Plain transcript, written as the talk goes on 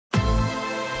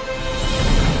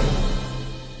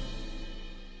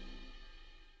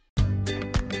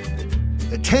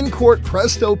The 10-quart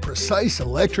Presto Precise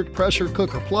Electric Pressure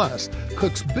Cooker Plus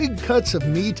cooks big cuts of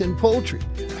meat and poultry,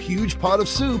 a huge pot of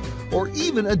soup, or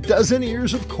even a dozen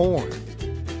ears of corn.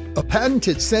 A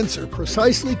patented sensor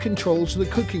precisely controls the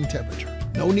cooking temperature.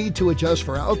 No need to adjust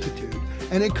for altitude,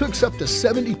 and it cooks up to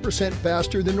 70%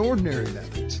 faster than ordinary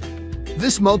methods.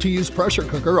 This multi-use pressure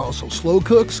cooker also slow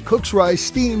cooks, cooks rice,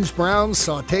 steams, browns,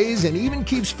 sautés, and even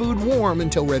keeps food warm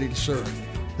until ready to serve.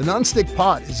 The nonstick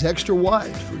pot is extra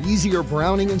wide for easier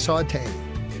browning and sautéing.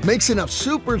 Makes enough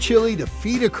super chili to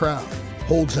feed a crowd.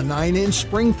 Holds a 9-inch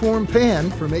springform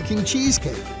pan for making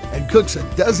cheesecake, and cooks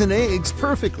a dozen eggs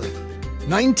perfectly.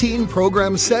 19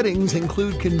 program settings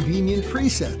include convenient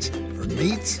presets for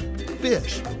meats,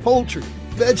 fish, poultry,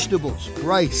 vegetables,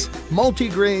 rice,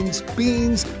 multigrains,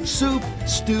 beans, soup,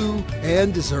 stew,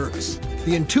 and desserts.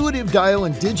 The intuitive dial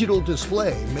and digital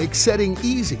display make setting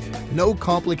easy, no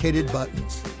complicated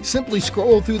buttons. Simply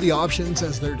scroll through the options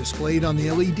as they're displayed on the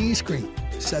LED screen.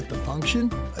 Set the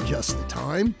function, adjust the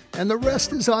time, and the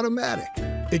rest is automatic.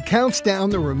 It counts down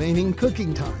the remaining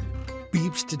cooking time,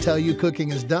 beeps to tell you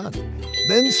cooking is done,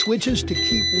 then switches to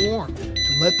keep warm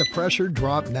to let the pressure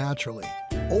drop naturally,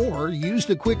 or use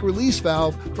the quick release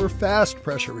valve for fast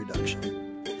pressure reduction.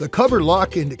 The cover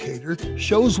lock indicator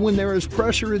shows when there is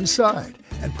pressure inside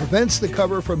and prevents the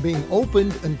cover from being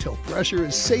opened until pressure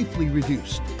is safely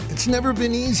reduced. It's never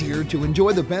been easier to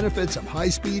enjoy the benefits of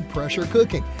high-speed pressure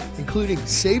cooking, including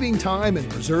saving time and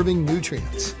preserving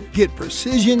nutrients. Get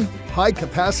precision,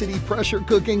 high-capacity pressure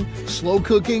cooking, slow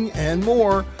cooking, and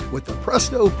more with the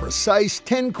Presto Precise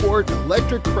 10-quart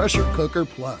Electric Pressure Cooker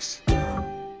Plus.